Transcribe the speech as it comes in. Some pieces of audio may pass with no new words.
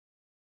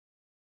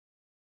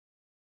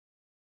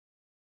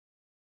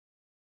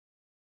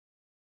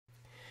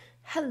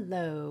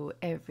Hello,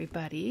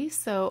 everybody.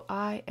 So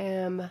I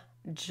am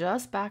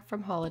just back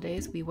from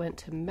holidays. We went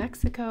to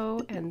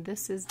Mexico, and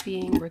this is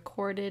being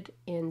recorded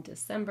in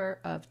December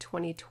of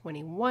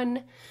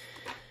 2021.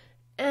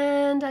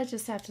 And I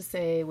just have to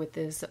say, with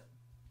this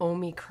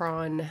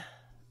Omicron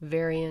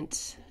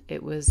variant,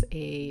 it was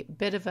a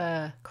bit of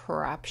a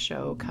crap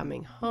show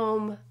coming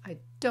home. I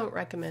don't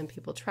recommend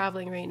people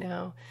traveling right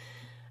now.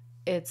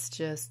 It's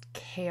just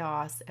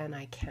chaos, and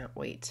I can't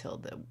wait till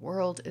the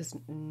world is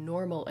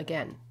normal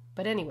again.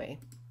 But anyway,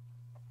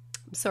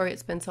 I'm sorry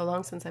it's been so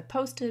long since I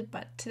posted,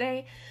 but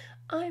today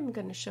I'm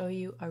going to show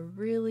you a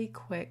really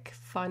quick,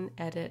 fun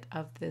edit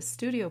of this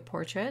studio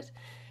portrait.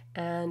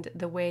 And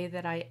the way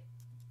that I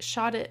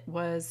shot it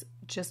was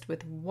just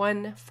with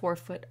one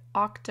 4-foot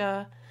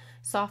Octa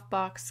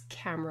softbox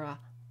camera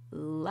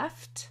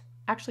left.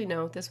 Actually,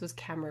 no, this was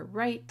camera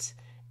right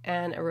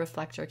and a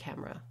reflector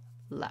camera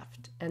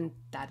left. And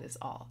that is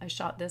all. I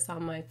shot this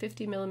on my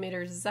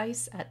 50mm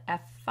Zeiss at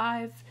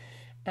f5.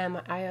 And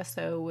my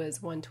ISO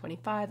was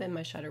 125 and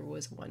my shutter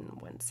was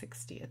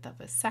 1/160th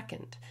of a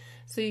second.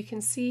 So you can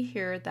see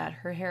here that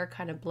her hair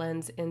kind of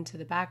blends into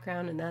the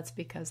background, and that's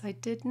because I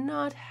did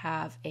not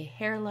have a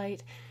hair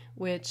light,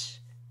 which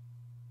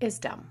is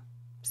dumb.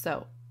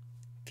 So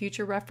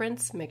future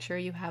reference, make sure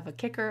you have a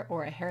kicker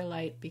or a hair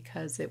light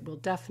because it will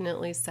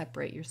definitely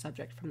separate your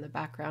subject from the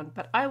background.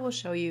 But I will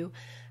show you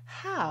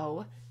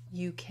how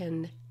you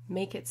can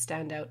make it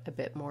stand out a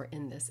bit more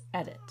in this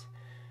edit.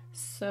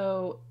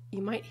 So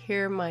you might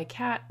hear my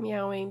cat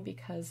meowing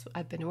because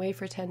I've been away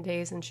for 10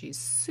 days and she's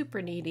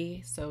super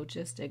needy, so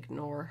just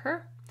ignore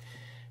her.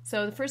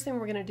 So the first thing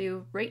we're going to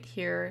do right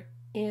here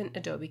in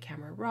Adobe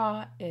Camera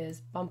Raw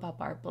is bump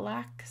up our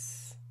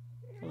blacks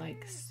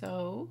like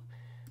so.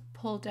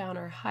 Pull down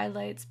our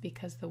highlights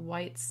because the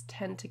whites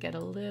tend to get a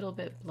little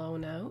bit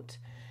blown out.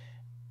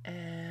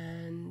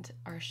 And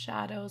our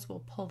shadows,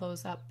 we'll pull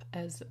those up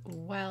as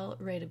well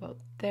right about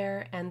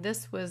there. And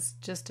this was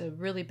just a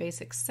really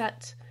basic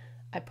set.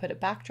 I put a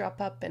backdrop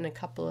up and a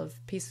couple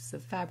of pieces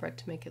of fabric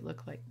to make it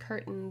look like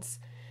curtains.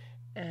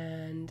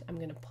 And I'm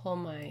going to pull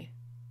my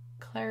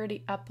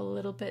clarity up a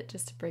little bit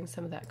just to bring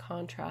some of that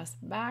contrast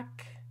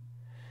back.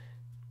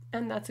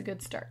 And that's a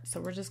good start. So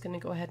we're just going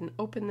to go ahead and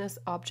open this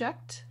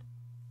object.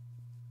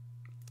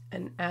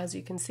 And as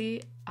you can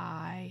see,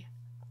 I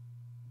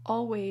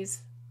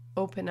always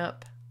open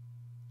up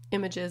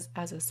images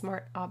as a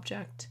smart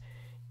object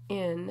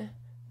in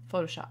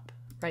Photoshop.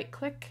 Right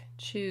click,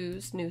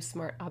 choose new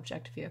smart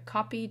object via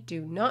copy.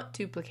 Do not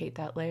duplicate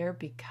that layer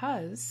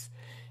because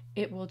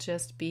it will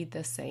just be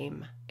the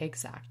same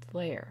exact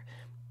layer.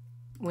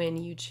 When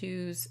you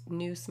choose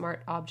new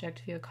smart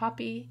object via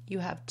copy, you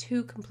have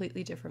two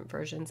completely different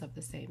versions of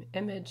the same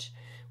image,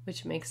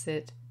 which makes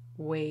it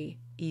way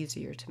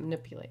easier to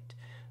manipulate.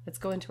 Let's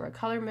go into our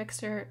color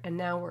mixer, and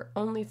now we're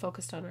only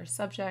focused on our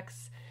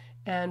subjects.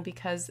 And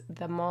because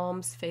the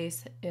mom's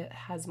face, it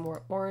has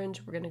more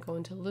orange, we're going to go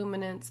into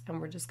luminance, and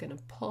we're just going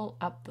to pull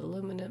up the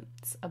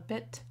luminance a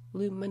bit.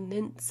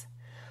 Luminance.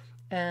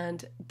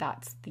 And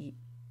that's the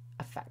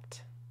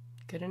effect.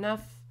 Good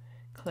enough.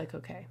 Click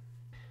OK.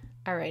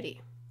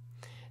 Alrighty.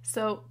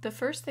 So the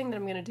first thing that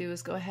I'm going to do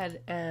is go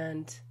ahead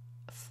and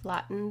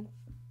flatten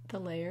the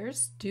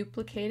layers,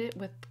 duplicate it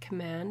with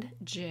Command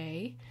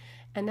J.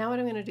 And now what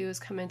I'm going to do is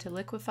come into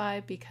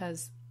liquify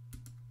because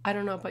I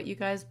don't know about you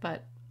guys,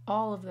 but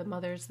all of the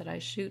mothers that I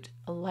shoot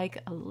like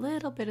a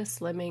little bit of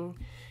slimming,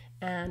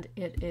 and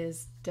it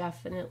is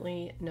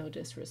definitely no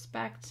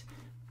disrespect,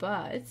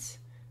 but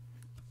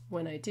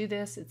when I do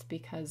this, it's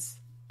because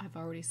I've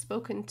already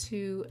spoken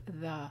to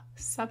the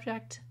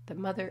subject, the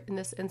mother in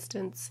this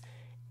instance,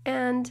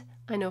 and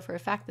I know for a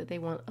fact that they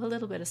want a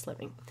little bit of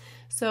slimming.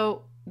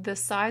 So the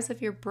size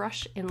of your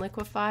brush in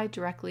liquify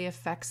directly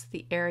affects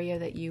the area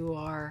that you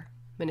are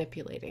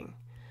manipulating.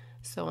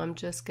 So I'm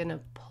just going to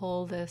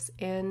pull this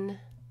in.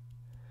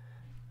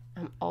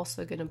 I'm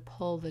also going to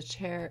pull the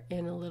chair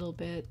in a little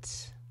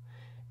bit.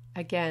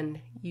 Again,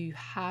 you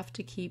have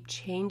to keep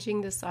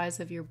changing the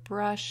size of your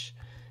brush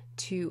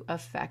to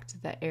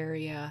affect the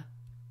area.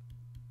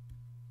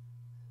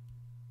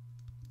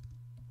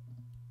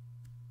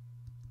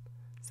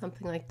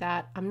 Something like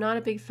that. I'm not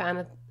a big fan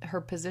of her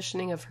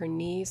positioning of her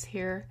knees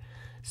here.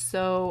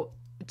 So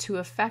to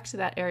affect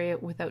that area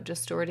without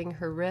distorting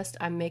her wrist,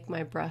 I make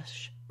my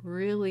brush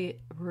really,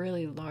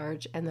 really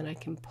large, and then I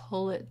can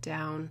pull it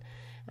down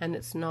and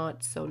it's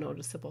not so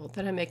noticeable.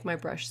 Then I make my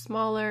brush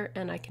smaller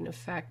and I can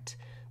affect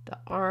the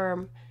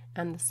arm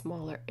and the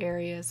smaller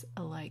areas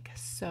like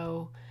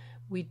so.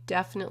 We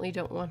definitely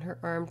don't want her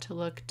arm to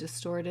look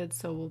distorted,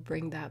 so we'll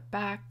bring that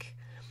back.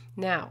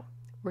 Now,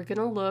 we're going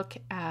to look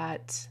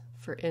at,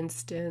 for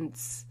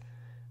instance,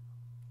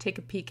 take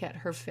a peek at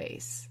her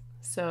face.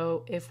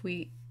 So if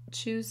we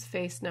choose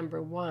face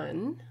number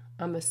 1,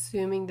 I'm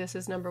assuming this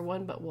is number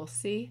 1, but we'll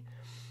see.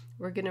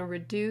 We're going to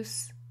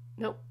reduce,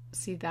 nope,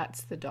 see,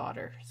 that's the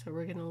daughter. So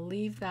we're going to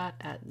leave that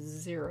at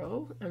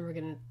 0, and we're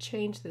going to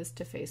change this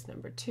to face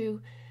number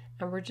 2,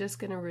 and we're just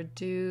going to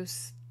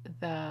reduce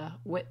the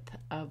width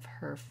of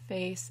her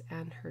face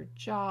and her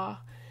jaw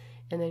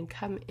and then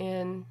come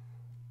in,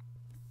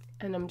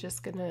 and I'm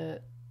just gonna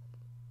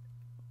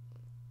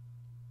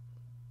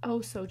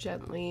so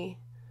gently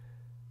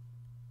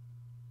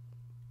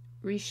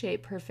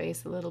reshape her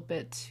face a little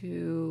bit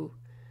to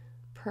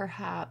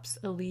perhaps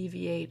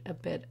alleviate a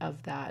bit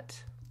of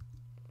that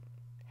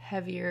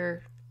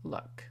heavier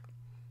look.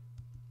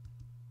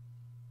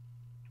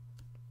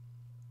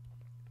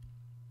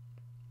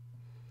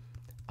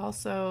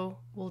 Also,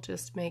 we'll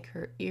just make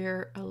her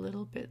ear a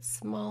little bit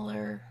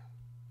smaller.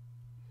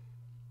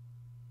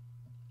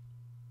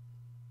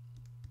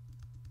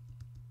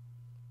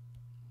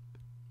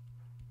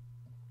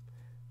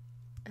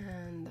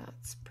 And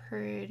that's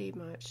pretty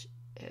much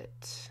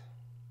it.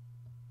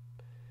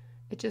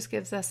 It just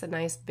gives us a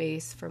nice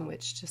base from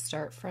which to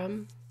start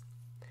from.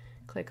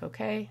 Click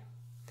OK,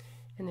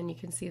 and then you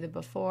can see the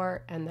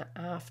before and the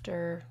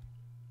after.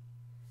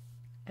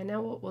 And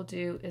now what we'll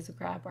do is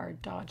grab our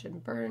dodge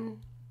and burn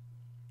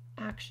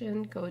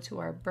action, go to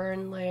our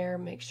burn layer,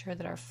 make sure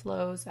that our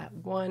flow's at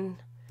 1.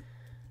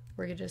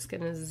 We're just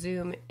going to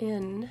zoom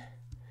in,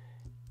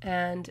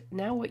 and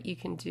now what you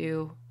can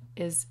do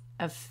is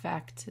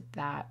affect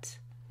that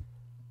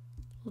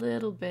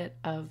little bit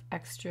of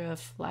extra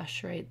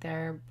flesh right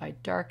there by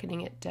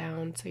darkening it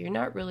down. So you're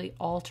not really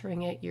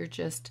altering it, you're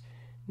just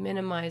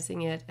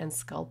minimizing it and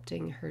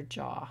sculpting her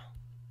jaw.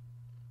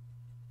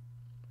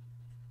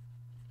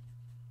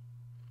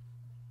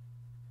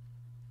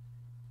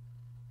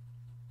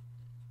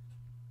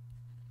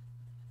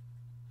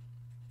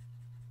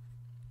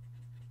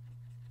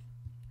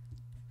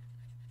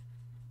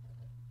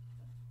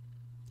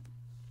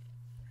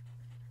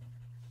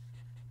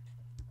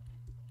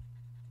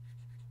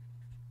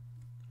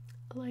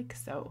 Like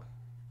so.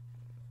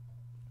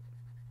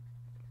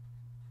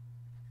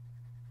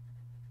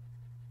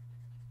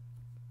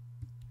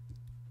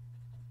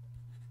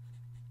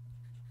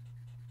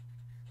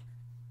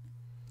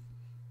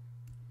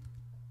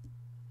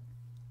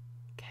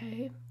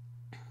 Okay.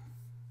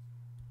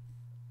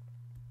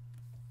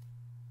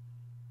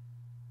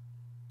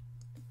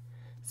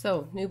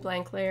 So, new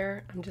blank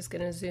layer, I'm just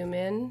going to zoom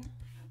in,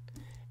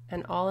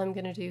 and all I'm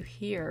going to do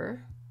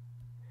here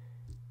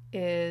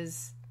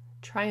is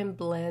try and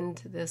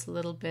blend this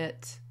little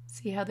bit.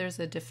 See how there's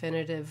a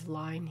definitive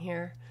line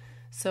here?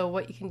 So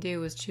what you can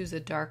do is choose a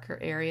darker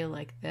area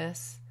like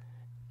this.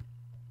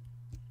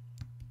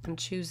 I'm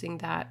choosing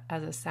that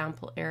as a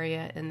sample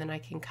area, and then I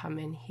can come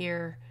in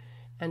here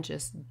and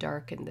just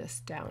darken this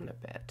down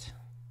a bit.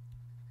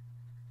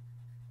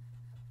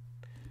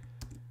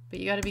 But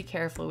you got to be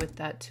careful with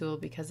that tool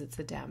because it's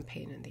a damn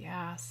pain in the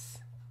ass.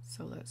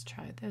 So let's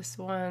try this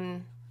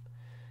one.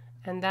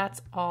 And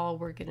that's all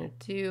we're going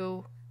to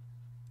do.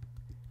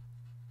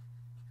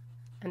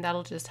 And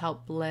that'll just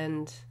help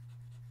blend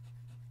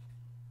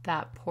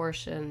that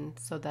portion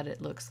so that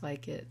it looks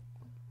like it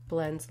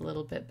blends a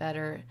little bit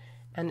better,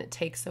 and it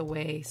takes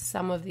away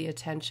some of the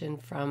attention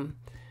from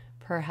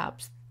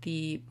perhaps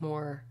the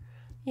more,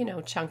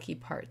 chunky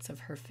parts of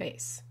her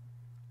face.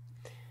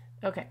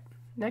 Okay,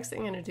 next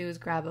thing I'm going to do is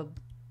grab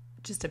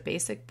just a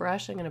basic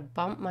brush. I'm going to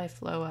bump my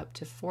flow up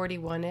to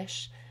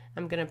 41-ish.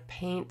 I'm going to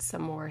paint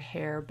some more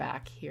hair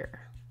back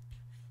here.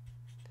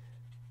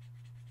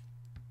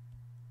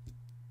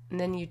 And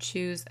then you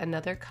choose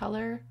another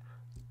color,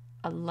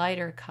 a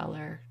lighter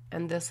color,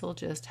 and this will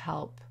just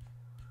help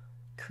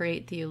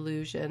create the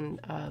illusion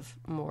of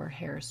more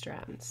hair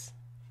strands.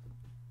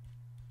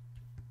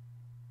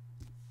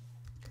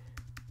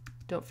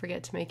 Don't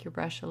forget to make your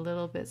brush a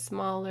little bit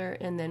smaller,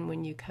 and then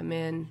when you come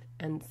in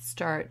and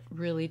start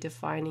really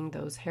defining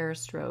those hair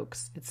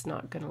strokes, it's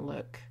not going to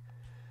look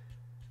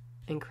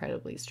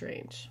incredibly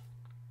strange.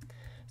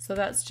 So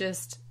that's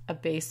just a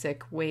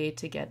basic way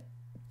to get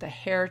the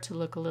hair to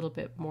look a little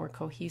bit more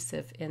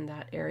cohesive in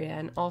that area,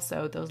 and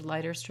also those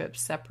lighter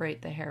strips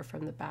separate the hair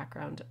from the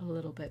background a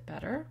little bit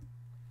better.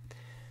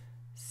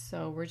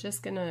 So we're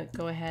just gonna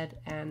go ahead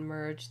and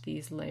merge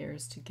these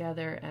layers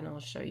together, and I'll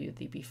show you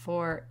the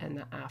before and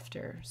the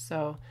after.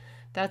 So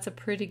that's a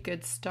pretty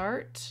good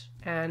start,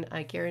 and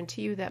I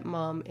guarantee you that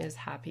mom is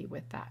happy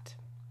with that.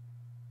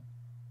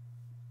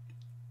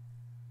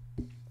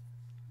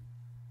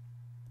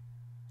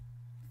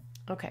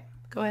 Okay,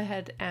 go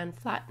ahead and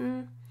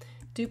flatten.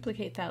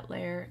 Duplicate that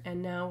layer,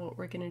 and now what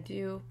we're going to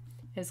do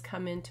is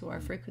come into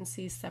our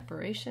frequency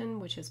separation,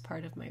 which is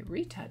part of my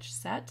retouch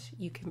set.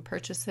 You can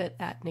purchase it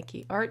at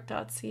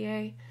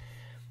nikkiart.ca.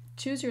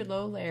 Choose your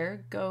low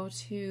layer, go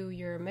to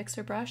your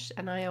mixer brush,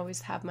 and I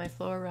always have my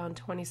flow around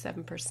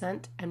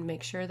 27%, and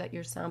make sure that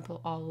your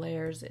sample all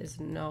layers is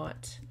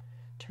not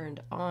turned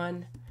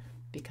on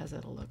because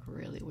it'll look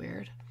really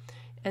weird.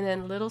 And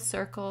then little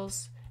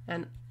circles,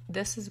 and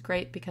this is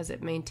great because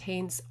it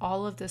maintains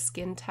all of the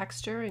skin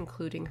texture,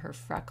 including her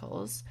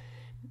freckles,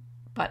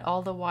 but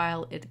all the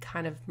while it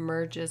kind of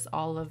merges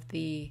all of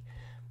the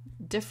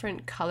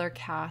different color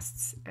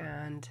casts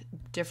and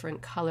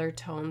different color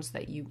tones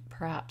that you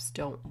perhaps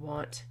don't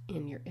want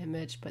in your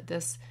image, but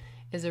this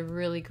is a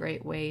really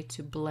great way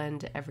to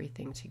blend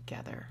everything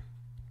together.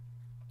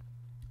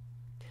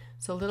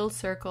 So little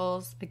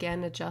circles,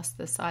 again, adjust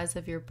the size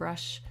of your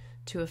brush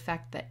to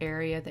affect the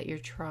area that you're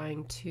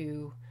trying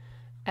to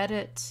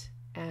edit,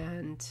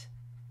 and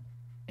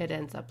it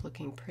ends up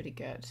looking pretty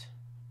good.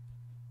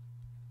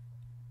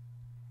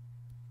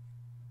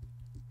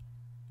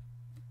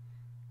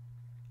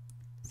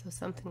 So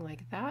something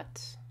like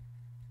that.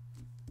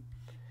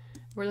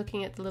 We're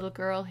looking at the little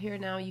girl here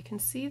now. You can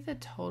see the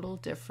total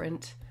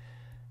different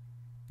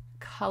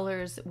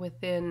colors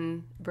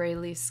within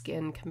Braylee's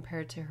skin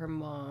compared to her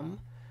mom.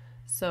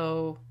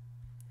 So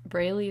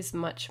Braylee's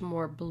much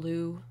more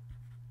blue,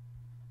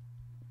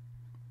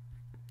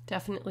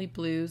 definitely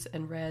blues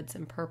and reds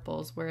and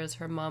purples, whereas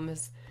her mom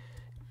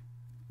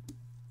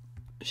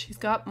she's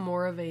got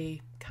more of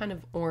a kind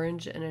of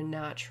orange and a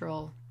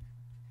natural,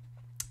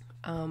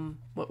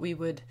 what we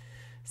would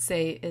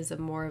say is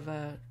more of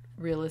a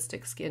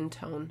realistic skin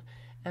tone.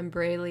 And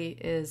Braylee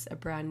is a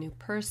brand new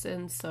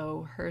person,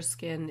 so her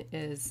skin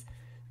is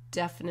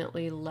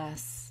definitely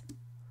less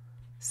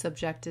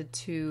subjected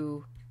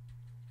to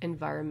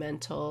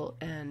environmental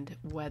and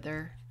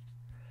weather.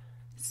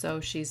 So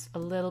she's a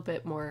little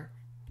bit more,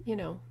 you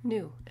know,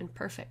 new and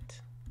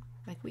perfect,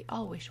 like we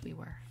all wish we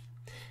were.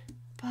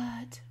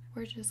 But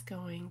we're just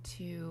going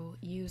to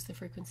use the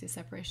frequency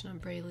separation on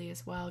Braylee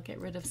as well, get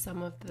rid of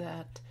some of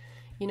that,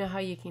 you know how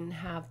you can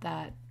have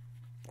that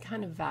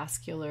kind of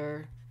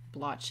vascular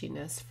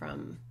blotchiness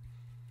from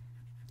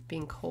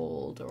being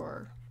cold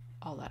or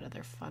all that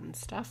other fun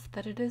stuff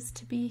that it is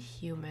to be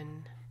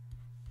human.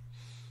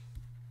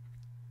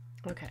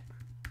 Okay.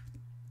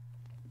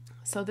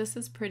 So this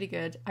is pretty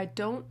good. I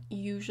don't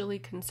usually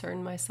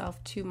concern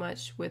myself too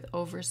much with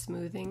over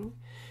smoothing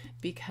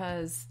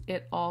because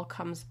it all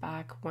comes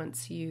back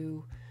once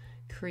you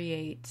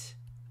create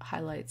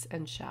highlights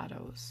and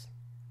shadows.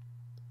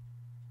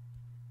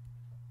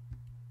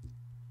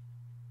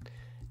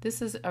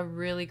 This is a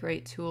really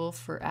great tool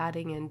for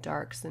adding in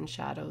darks and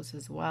shadows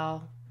as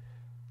well.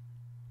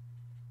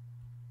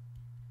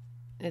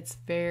 It's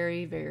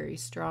very, very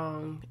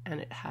strong and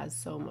it has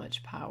so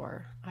much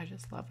power. I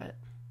just love it.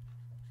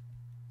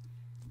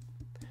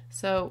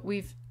 So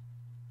we've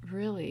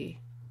really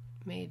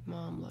made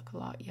Mom look a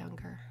lot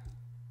younger,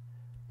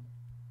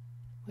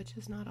 which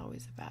is not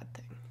always a bad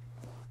thing,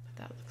 but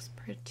that looks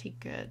pretty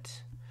good.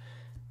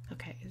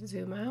 Okay,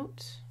 zoom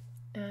out,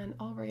 and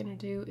all we're going to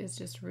do is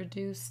just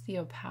reduce the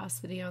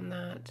opacity on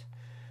that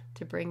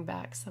to bring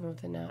back some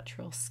of the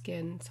natural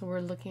skin. So we're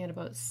looking at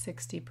about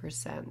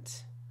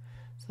 60%.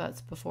 So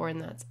that's before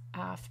and that's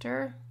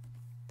after.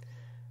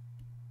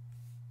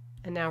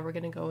 And now we're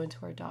going to go into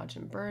our dodge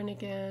and burn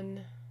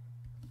again.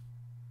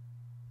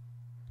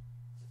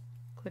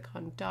 Click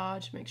on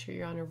dodge, make sure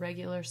you're on a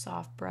regular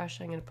soft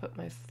brush. I'm going to put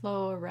my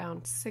flow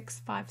around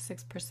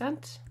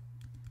 6.56%.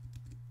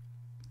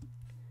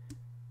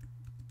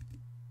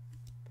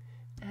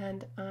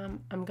 And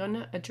I'm going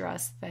to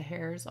address the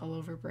hairs all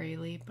over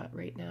Braylee, but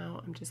right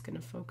now I'm just going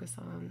to focus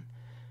on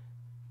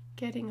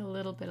getting a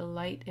little bit of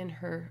light in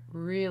her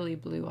really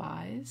blue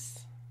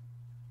eyes.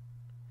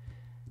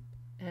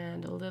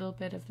 And a little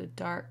bit of the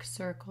dark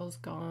circles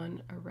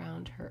gone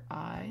around her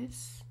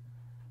eyes,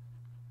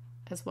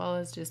 as well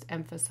as just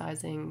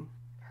emphasizing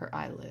her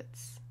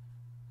eyelids.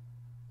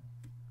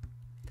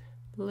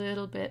 A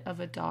little bit of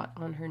a dot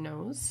on her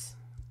nose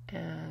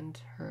and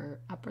her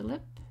upper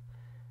lip.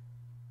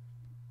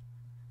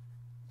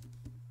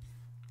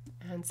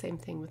 And same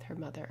thing with her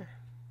mother.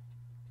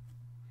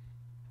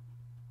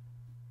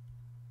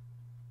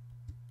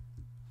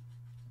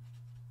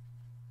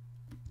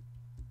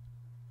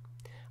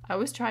 I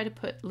always try to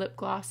put lip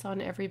gloss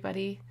on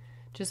everybody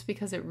just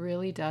because it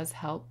really does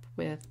help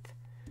with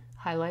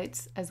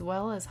highlights as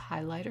well as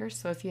highlighters.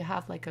 So if you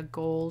have like a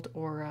gold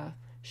or a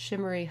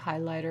shimmery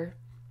highlighter,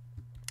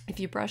 if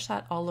you brush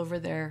that all over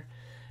their,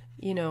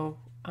 you know,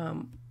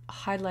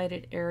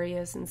 highlighted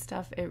areas and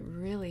stuff, it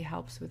really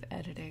helps with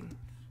editing.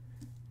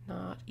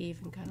 Not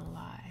even gonna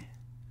lie.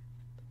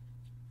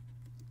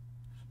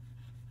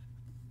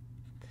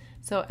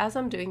 So as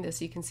I'm doing this,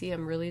 you can see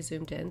I'm really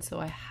zoomed in, so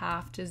I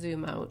have to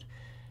zoom out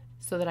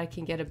so that I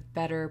can get a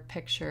better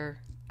picture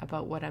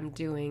about what I'm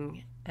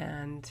doing.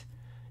 And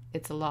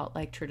it's a lot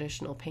like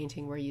traditional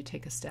painting where you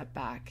take a step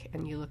back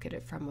and you look at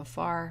it from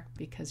afar,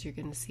 because you're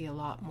going to see a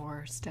lot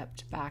more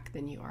stepped back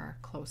than you are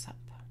close up.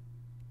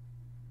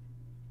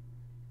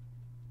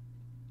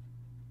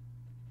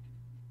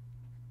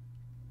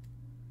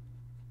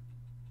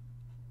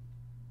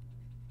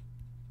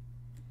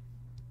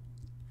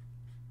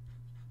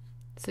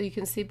 So you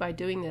can see by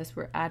doing this,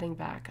 we're adding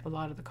back a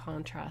lot of the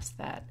contrast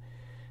that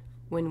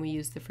when we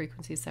used the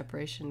frequency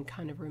separation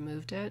kind of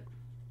removed it.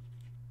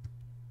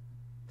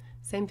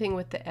 Same thing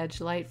with the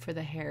edge light for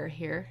the hair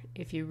here.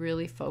 If you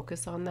really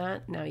focus on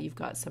that, now you've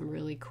got some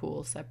really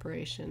cool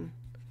separation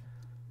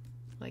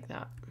like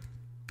that.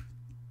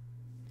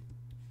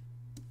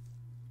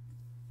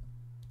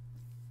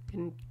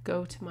 And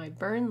go to my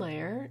burn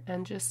layer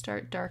and just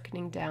start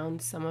darkening down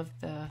some of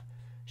the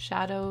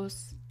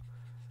shadows,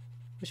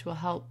 which will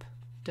help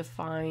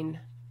define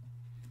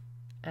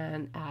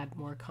and add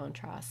more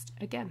contrast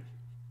again.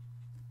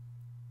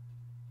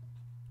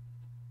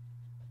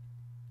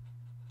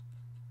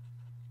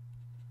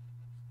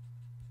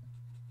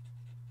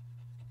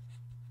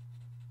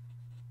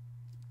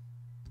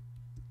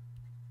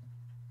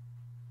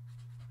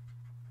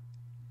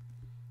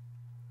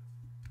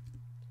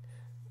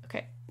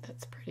 Okay,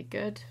 that's pretty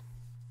good.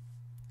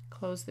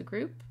 Close the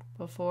group,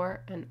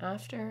 before and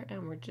after,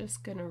 and we're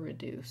just going to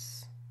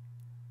reduce.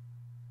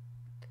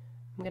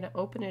 I'm going to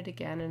open it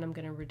again and I'm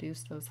going to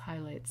reduce those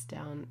highlights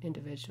down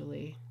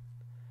individually.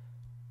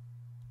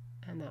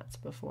 And that's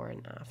before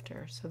and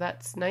after. So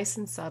that's nice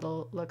and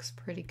subtle, looks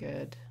pretty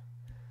good.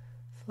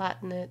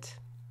 Flatten it.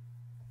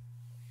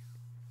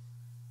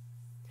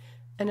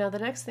 And now the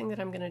next thing that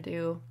I'm going to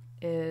do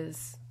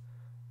is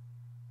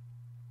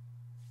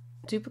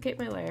duplicate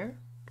my layer.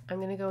 I'm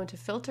going to go into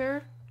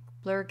Filter,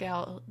 Blur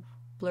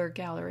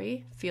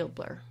Gallery, Field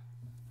Blur.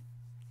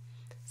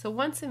 So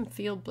once in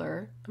Field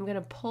Blur, I'm going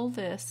to pull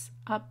this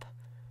up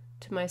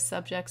to my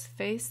subject's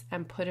face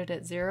and put it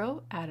at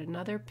 0, add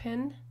another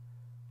pin,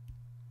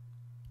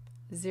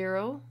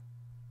 0,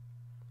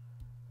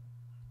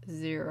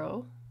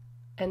 0.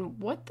 And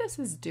what this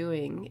is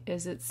doing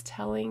is it's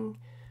telling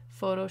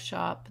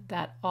Photoshop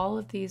that all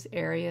of these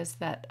areas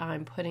that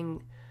I'm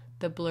putting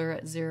the blur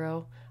at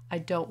 0, I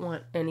don't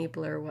want any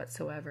blur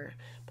whatsoever.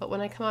 But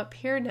when I come up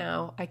here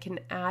now, I can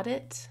add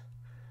it,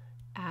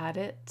 add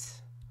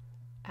it,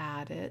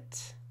 add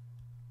it.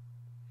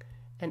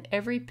 And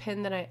every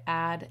pin that I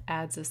add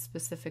adds a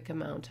specific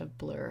amount of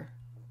blur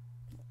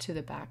to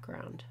the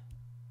background.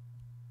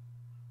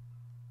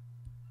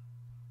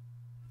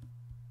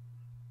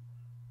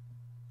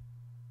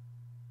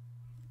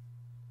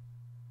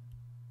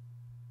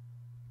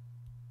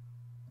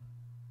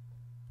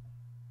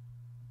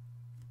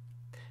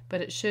 But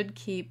it should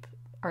keep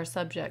our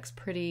subjects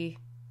pretty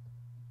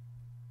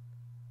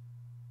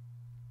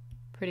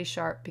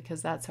sharp,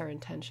 because that's our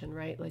intention,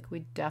 right? Like,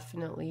 we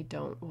definitely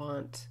don't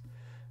want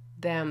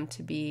them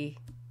to be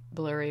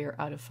blurry or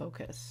out of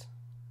focus.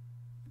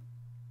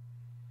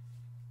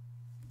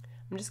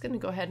 I'm just going to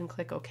go ahead and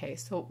click OK.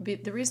 So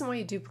the reason why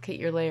you duplicate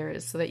your layer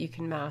is so that you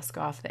can mask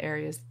off the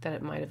areas that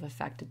it might have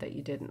affected that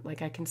you didn't.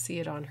 Like, I can see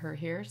it on her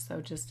here,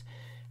 so just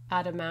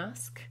add a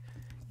mask,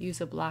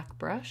 use a black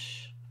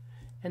brush,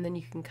 and then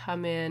you can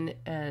come in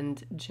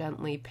and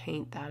gently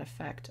paint that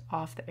effect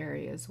off the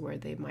areas where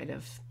they might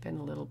have been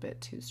a little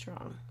bit too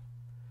strong.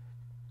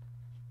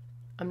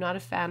 I'm not a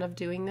fan of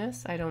doing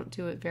this. I don't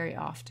do it very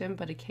often,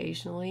 but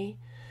occasionally,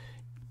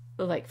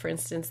 like for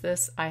instance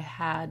this, I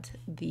had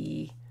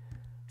the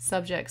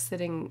subject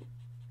sitting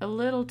a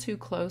little too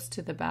close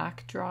to the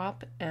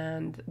backdrop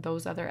and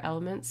those other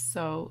elements,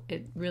 so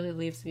it really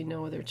leaves me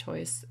no other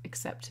choice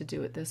except to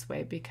do it this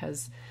way,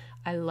 because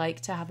I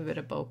like to have a bit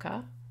of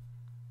bokeh.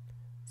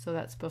 So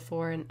that's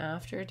before and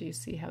after. Do you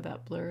see how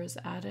that blur is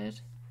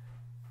added?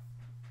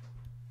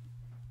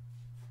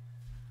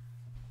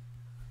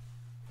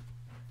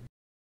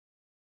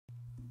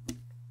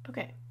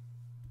 Okay,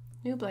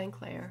 new blank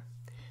layer.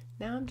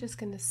 Now I'm just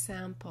going to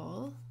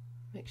sample,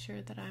 make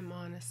sure that I'm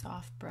on a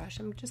soft brush.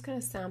 I'm just going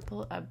to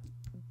sample a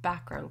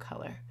background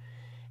color.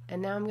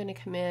 And now I'm going to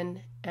come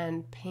in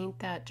and paint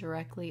that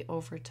directly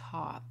over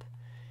top.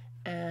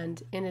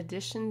 And in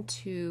addition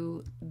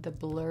to the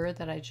blur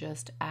that I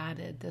just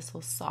added, this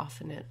will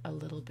soften it a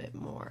little bit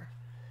more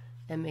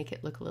and make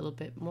it look a little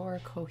bit more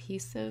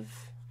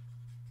cohesive.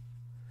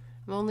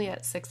 I'm only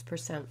at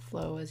 6%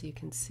 flow, as you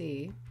can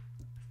see.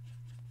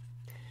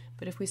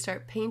 But if we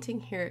start painting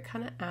here, it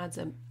kind of adds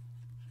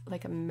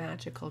like a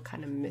magical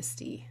kind of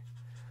misty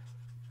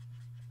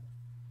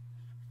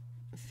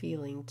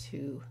feeling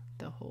to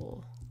the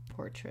whole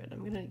portrait. I'm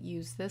going to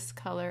use this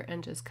color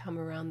and just come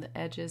around the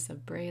edges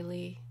of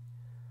Braille.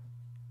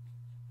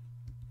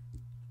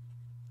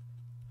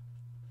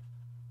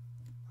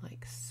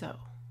 Like so.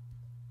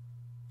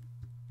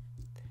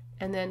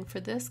 And then for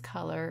this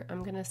color,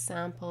 I'm going to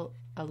sample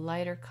a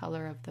lighter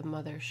color of the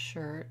mother's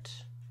shirt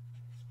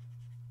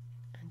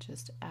and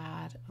just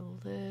add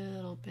a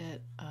little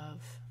bit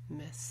of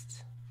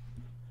mist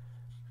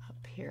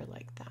up here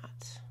like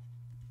that.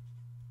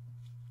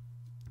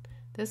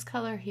 This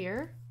color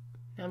here,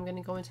 now I'm going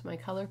to go into my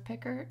color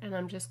picker and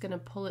I'm just going to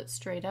pull it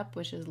straight up,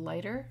 which is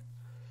lighter,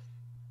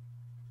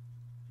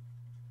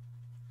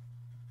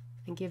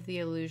 and give the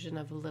illusion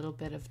of a little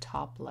bit of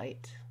top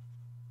light.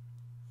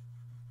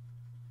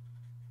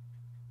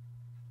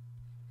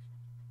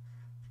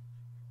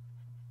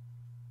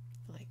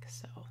 Like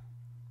so.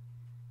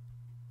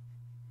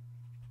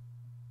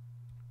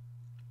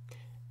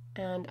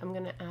 And I'm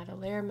going to add a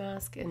layer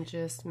mask and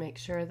just make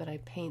sure that I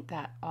paint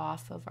that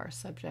off of our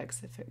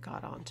subjects if it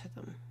got onto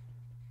them.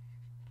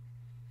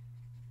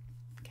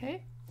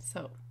 Okay,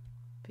 so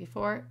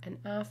before and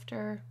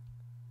after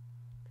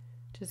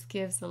just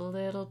gives a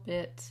little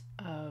bit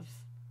of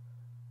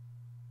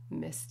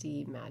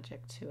misty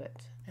magic to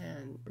it,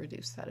 and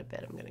reduce that a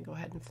bit. I'm going to go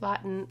ahead and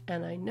flatten,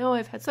 and I know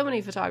I've had so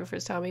many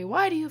photographers tell me,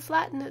 why do you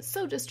flatten? It's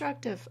so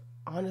destructive.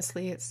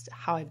 Honestly, it's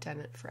how I've done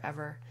it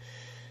forever,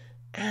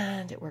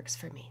 and it works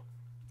for me.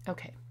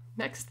 Okay,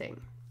 next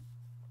thing.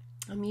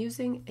 I'm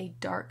using a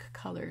dark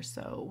color,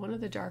 so one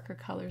of the darker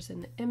colors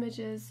in the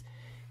images.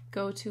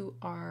 Go to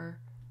our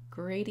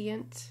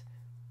gradient.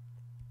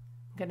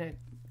 I'm going to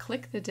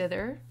click the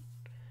dither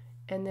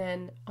And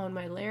then on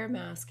my layer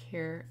mask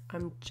here,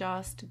 I'm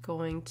just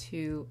going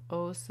to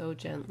oh so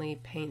gently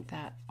paint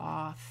that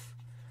off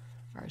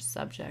our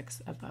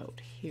subjects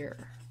about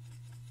here.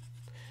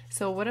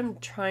 So what I'm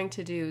trying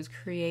to do is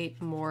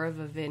create more of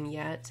a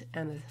vignette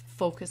and a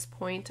focus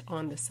point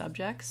on the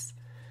subjects,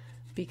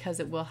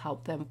 because it will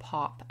help them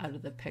pop out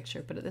of the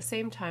picture. But at the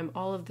same time,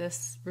 all of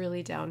this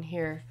really down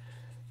here,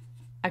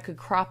 I could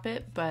crop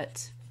it,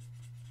 but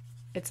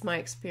it's my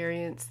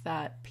experience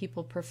that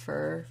people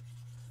prefer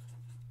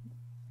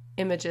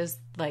images,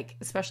 like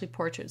especially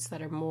portraits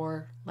that are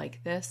more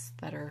like this,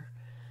 that are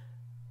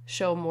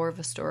show more of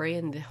a story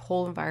in the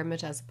whole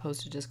environment as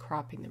opposed to just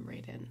cropping them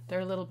right in. They're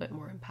a little bit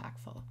more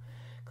impactful.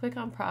 Click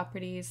on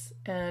properties,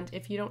 and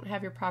if you don't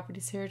have your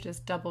properties here,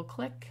 just double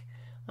click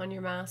on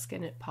your mask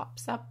and it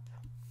pops up.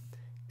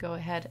 Go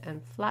ahead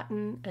and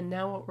flatten, and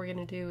now what we're going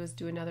to do is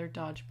do another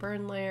dodge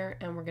burn layer,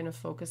 and we're going to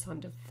focus on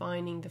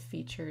defining the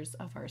features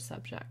of our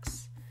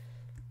subjects.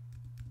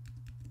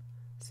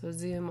 So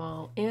zoom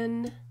all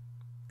in.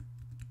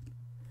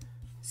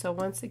 So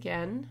once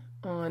again,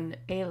 on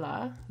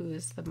Ayla, who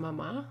is the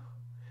mama,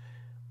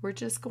 we're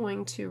just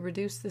going to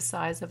reduce the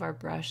size of our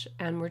brush,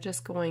 and we're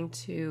just going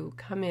to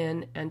come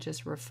in and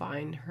just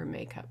refine her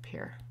makeup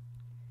here.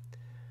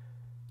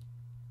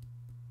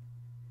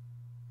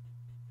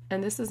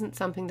 And this isn't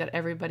something that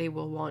everybody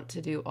will want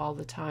to do all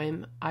the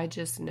time. I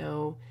just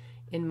know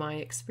in my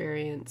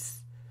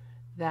experience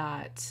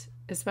that,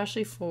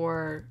 especially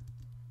for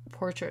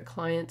portrait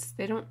clients,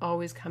 they don't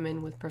always come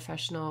in with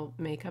professional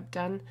makeup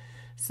done.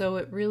 So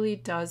it really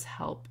does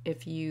help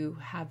if you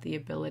have the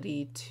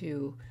ability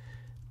to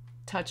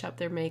touch up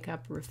their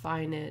makeup,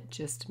 refine it,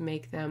 just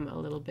make them a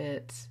little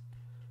bit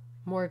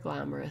more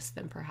glamorous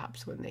than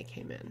perhaps when they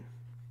came in.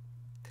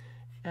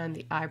 And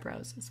the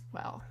eyebrows as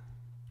well.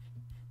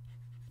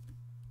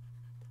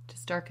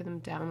 Just darken them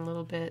down a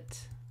little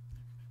bit.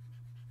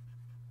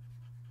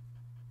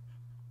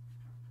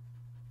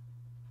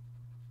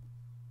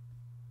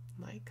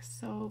 Like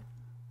so.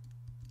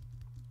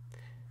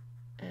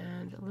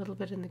 And a little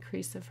bit in the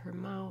crease of her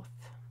mouth.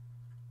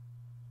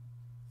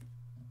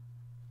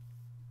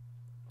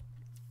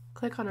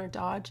 Click on our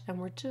dodge, and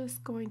we're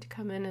just going to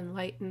come in and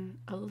lighten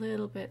a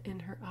little bit in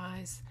her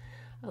eyes,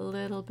 a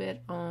little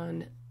bit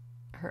on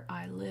her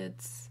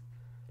eyelids,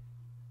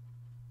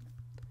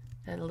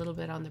 and a little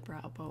bit on the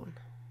brow bone.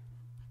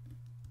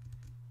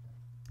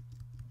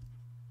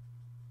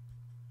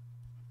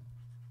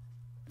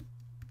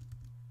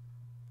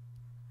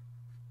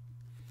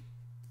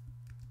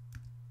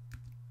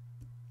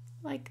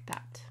 Like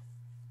that.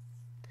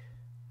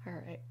 All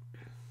right.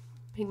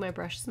 Make my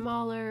brush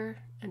smaller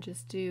and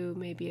just do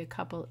maybe a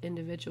couple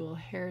individual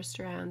hair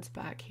strands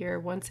back here.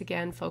 Once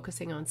again,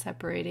 focusing on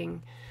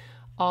separating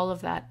all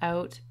of that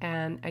out.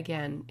 And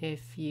again,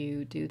 if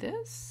you do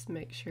this,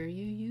 make sure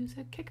you use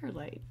a kicker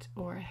light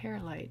or a hair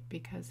light,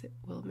 because it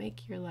will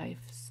make your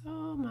life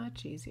so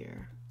much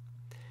easier.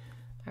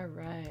 All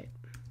right.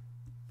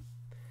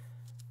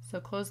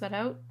 So close that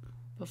out,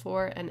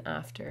 before and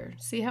after.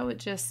 See how it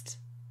just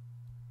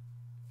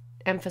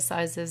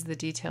emphasizes the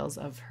details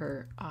of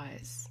her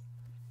eyes.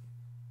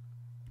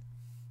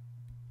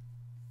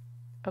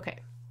 Okay,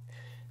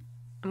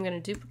 I'm going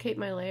to duplicate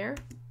my layer.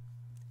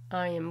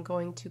 I am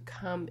going to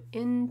come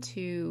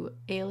into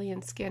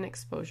Alien Skin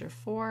Exposure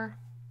 4.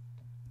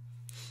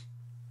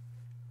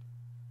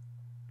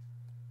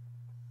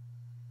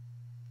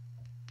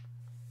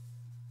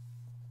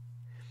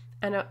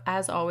 And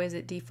as always,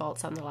 it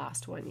defaults on the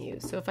last one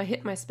used. So if I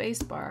hit my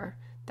space bar,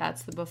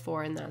 that's the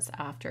before and that's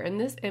after. And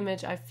this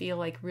image, I feel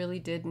like, really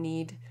did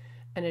need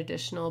an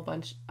additional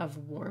bunch of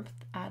warmth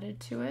added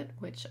to it,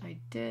 which I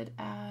did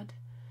add.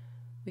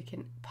 We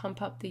can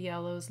pump up the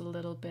yellows a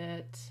little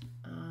bit,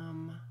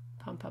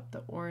 pump up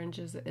the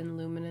oranges in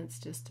luminance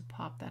just to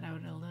pop that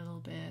out a little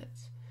bit.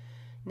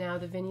 Now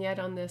the vignette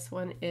on this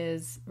one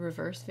is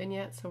reverse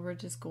vignette, so we're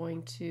just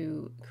going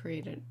to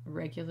create a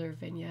regular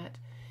vignette.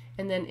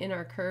 And then in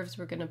our curves,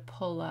 we're going to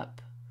pull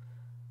up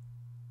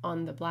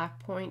on the black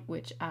point,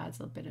 which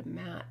adds a bit of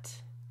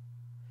matte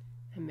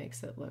and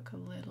makes it look a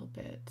little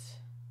bit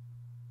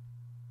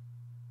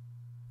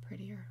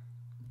prettier.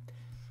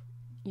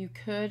 You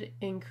could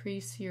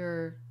increase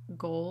your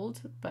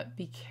gold, but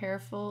be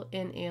careful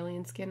in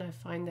Alien Skin. I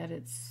find that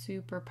it's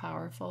super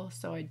powerful,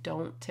 so I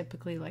don't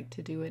typically like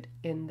to do it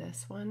in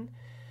this one.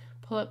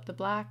 Pull up the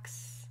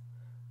blacks,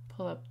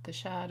 pull up the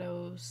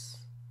shadows,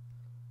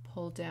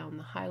 pull down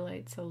the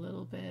highlights a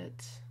little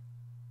bit.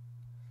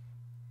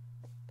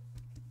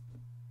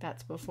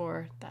 That's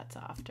before, that's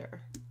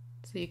after.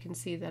 So you can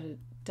see that it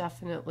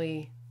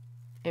definitely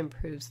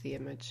improves the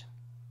image.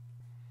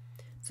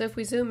 So if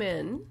we zoom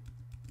in,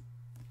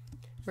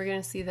 we're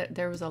going to see that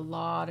there was a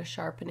lot of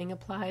sharpening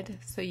applied.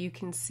 So you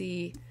can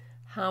see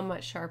how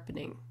much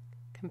sharpening.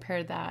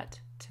 Compare that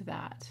to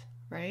that,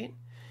 right?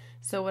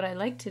 So what I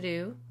like to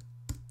do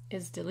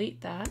is delete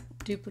that,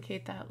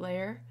 duplicate that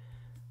layer.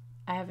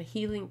 I have a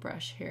healing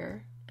brush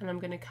here, and I'm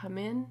going to come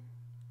in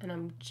and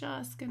I'm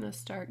just going to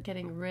start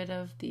getting rid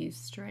of these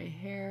stray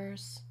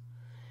hairs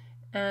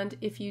And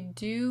if you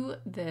do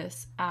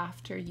this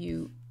after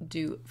you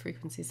do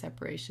frequency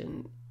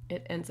separation,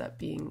 it ends up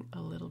being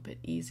a little bit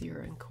easier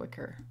and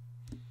quicker.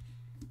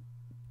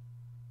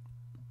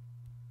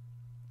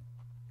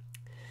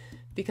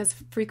 Because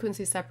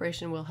frequency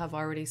separation will have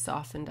already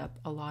softened up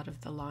a lot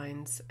of the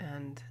lines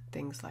and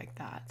things like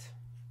that.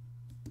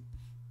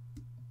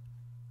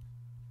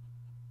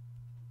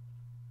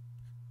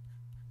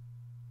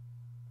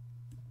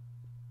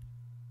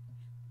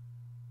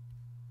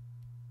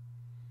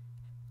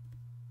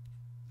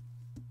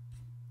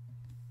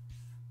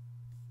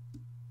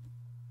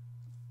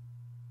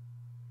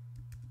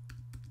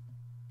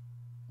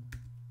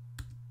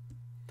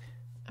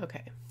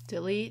 Okay,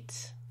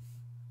 delete.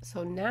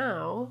 So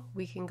now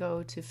we can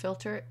go to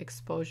filter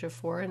exposure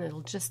 4 and it'll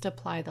just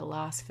apply the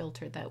last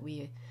filter that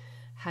we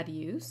had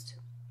used.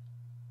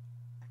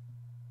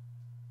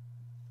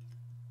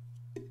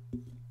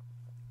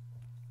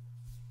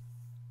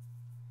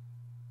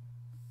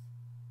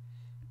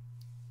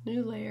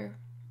 New layer.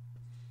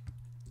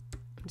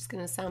 I'm just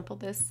going to sample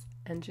this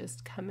and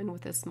just come in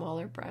with a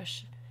smaller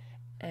brush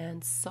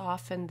and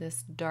soften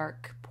this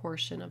dark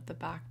portion of the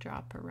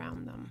backdrop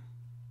around them,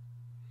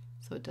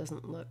 so it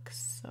doesn't look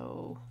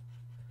so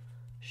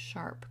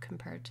sharp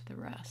compared to the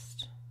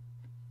rest.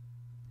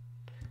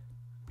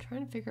 I'm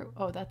trying to figure out,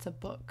 oh, that's a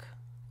book.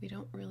 We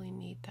don't really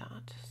need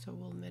that, so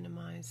we'll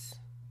minimize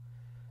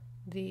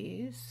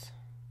these.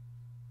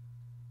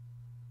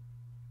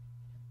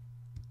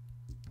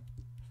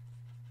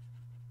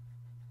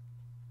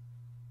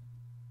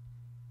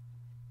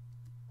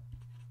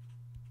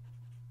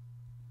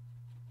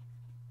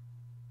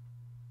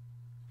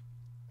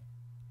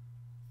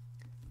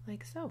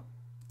 Like so.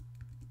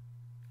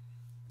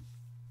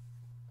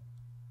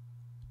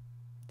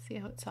 See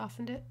how it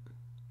softened it?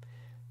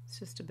 It's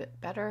just a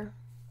bit better.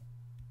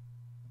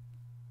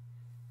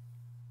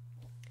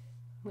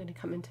 I'm going to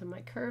come into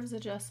my curves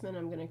adjustment.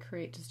 I'm going to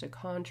create just a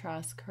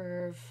contrast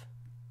curve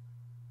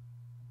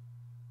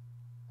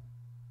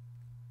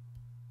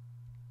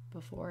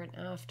before and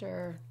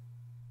after.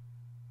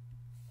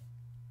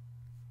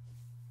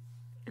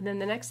 And then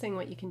the next thing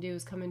what you can do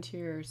is come into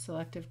your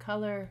selective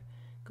color,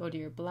 go to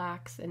your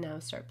blacks, and now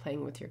start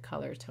playing with your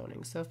color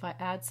toning. So if I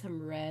add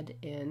some red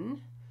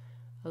in,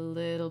 a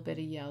little bit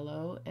of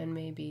yellow, and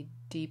maybe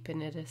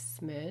deepen it a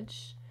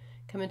smidge,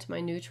 come into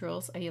my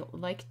neutrals. I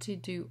like to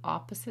do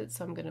opposite,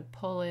 so I'm going to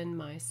pull in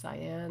my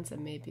cyans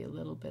and maybe a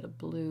little bit of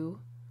blue.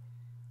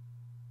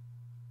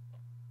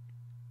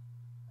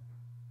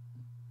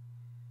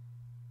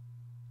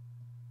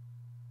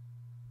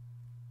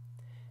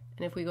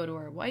 And if we go to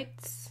our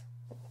whites,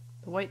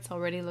 the whites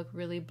already look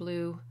really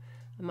blue.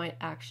 I might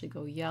actually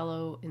go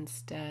yellow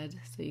instead,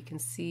 so you can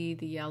see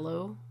the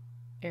yellow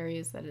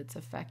areas that it's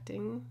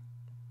affecting,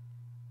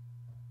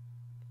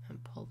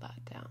 and pull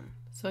that down.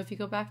 So if you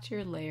go back to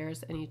your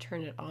layers and you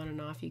turn it on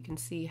and off, you can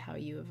see how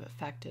you have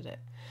affected it.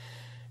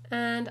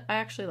 And I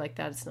actually like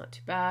that. It's not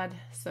too bad.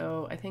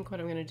 So I think what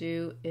I'm going to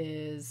do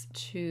is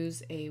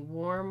choose a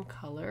warm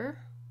color,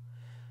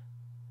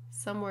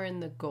 somewhere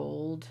in the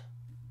gold,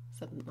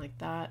 something like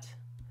that.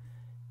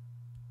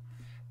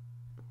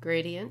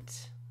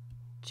 Gradient.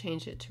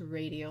 Change it to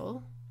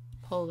radial,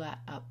 pull that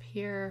up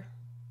here,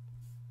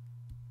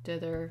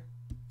 dither,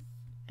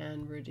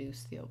 and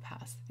reduce the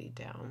opacity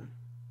down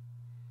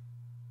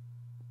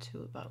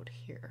to about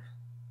here.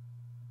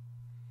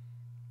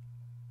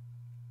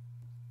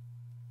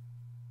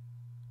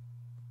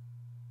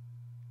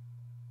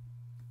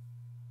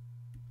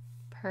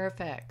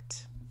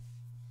 Perfect.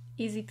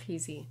 Easy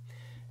peasy.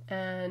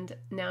 And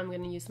now I'm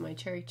going to use my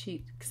cherry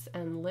cheeks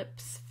and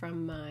lips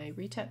from my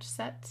retouch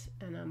set,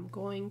 and I'm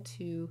going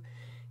to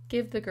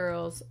give the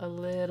girls a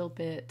little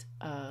bit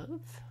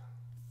of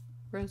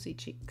rosy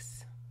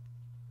cheeks.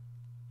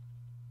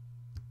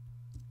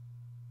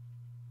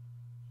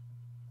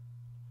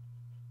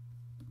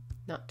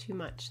 Not too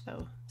much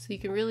though. So you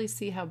can really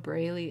see how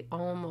Braylee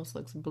almost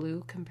looks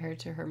blue compared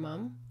to her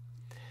mom.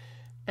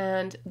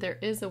 And there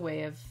is a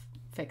way of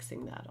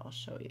fixing that, I'll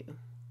show you.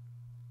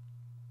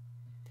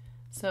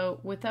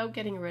 So without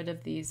getting rid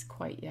of these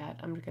quite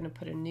yet, I'm going to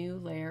put a new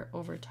layer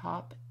over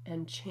top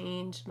and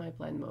change my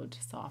blend mode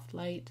to soft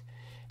light.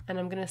 And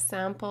I'm going to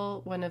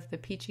sample one of the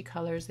peachy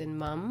colors in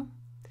Mum,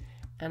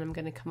 and I'm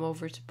going to come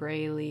over to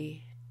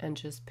Braylee and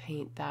just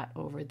paint that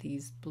over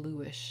these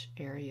bluish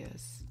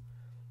areas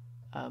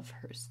of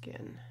her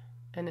skin.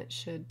 And it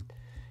should,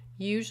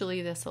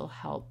 usually this will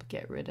help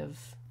get rid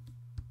of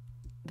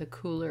the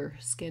cooler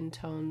skin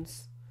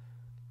tones,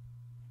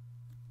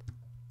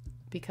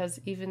 because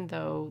even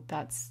though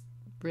that's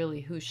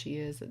really who she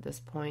is at this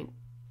point,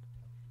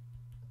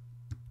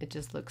 it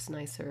just looks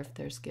nicer if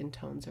their skin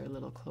tones are a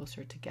little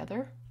closer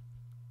together.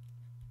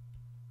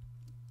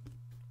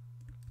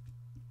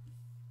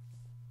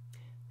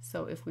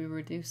 So if we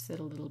reduce it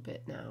a little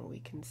bit now, we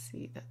can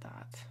see that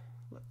that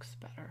looks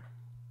better.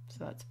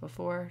 So that's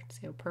before,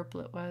 see how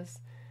purple it was,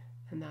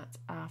 and that's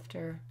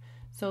after.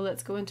 So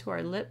let's go into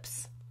our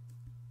lips.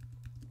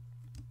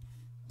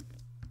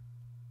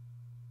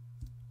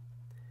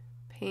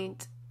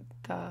 Paint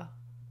the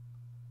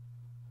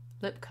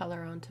lip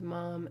color onto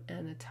Mom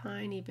and a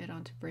tiny bit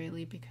onto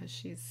Braylee because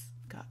she's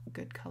got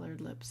good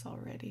colored lips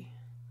already.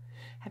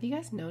 Have you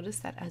guys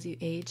noticed that as you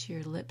age,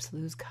 your lips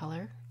lose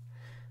color?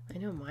 I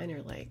know mine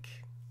are like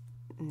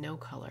no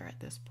color at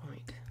this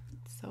point.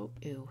 So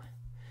ew.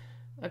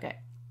 Okay,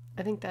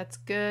 I think that's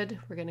good.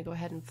 We're gonna go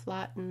ahead and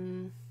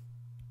flatten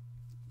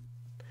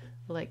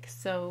like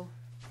so.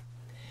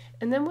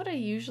 And then what I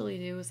usually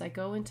do is I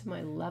go into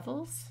my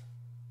levels,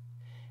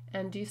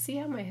 and do you see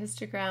how my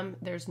histogram,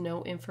 there's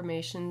no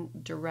information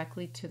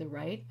directly to the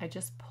right? I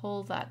just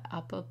pull that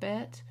up a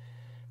bit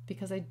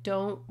because I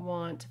don't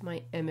want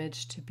my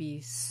image to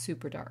be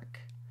super dark.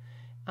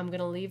 I'm going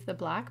to leave the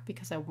black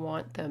because I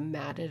want the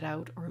matted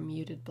out or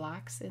muted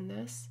blacks in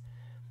this.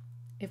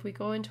 If we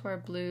go into our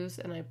blues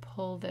and I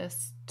pull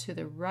this to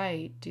the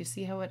right, do you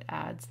see how it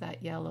adds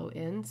that yellow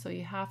in? So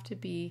you have to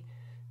be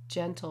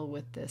gentle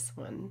with this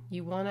one.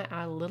 You want to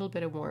add a little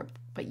bit of warmth,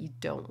 but you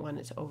don't want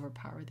it to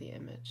overpower the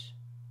image.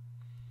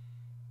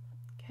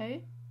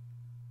 Okay,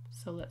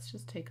 so let's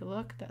just take a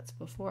look. That's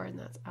before and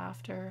that's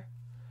after.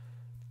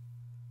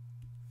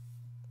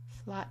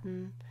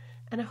 Flatten.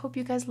 And I hope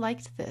you guys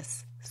liked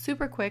this.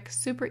 Super quick,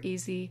 super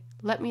easy.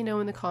 Let me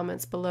know in the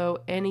comments below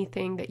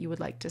anything that you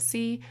would like to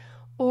see,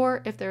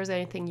 or if there's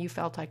anything you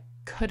felt I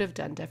could have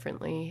done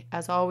differently.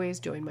 As always,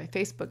 join my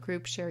Facebook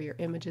group, share your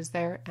images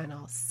there, and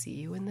I'll see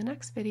you in the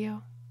next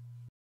video.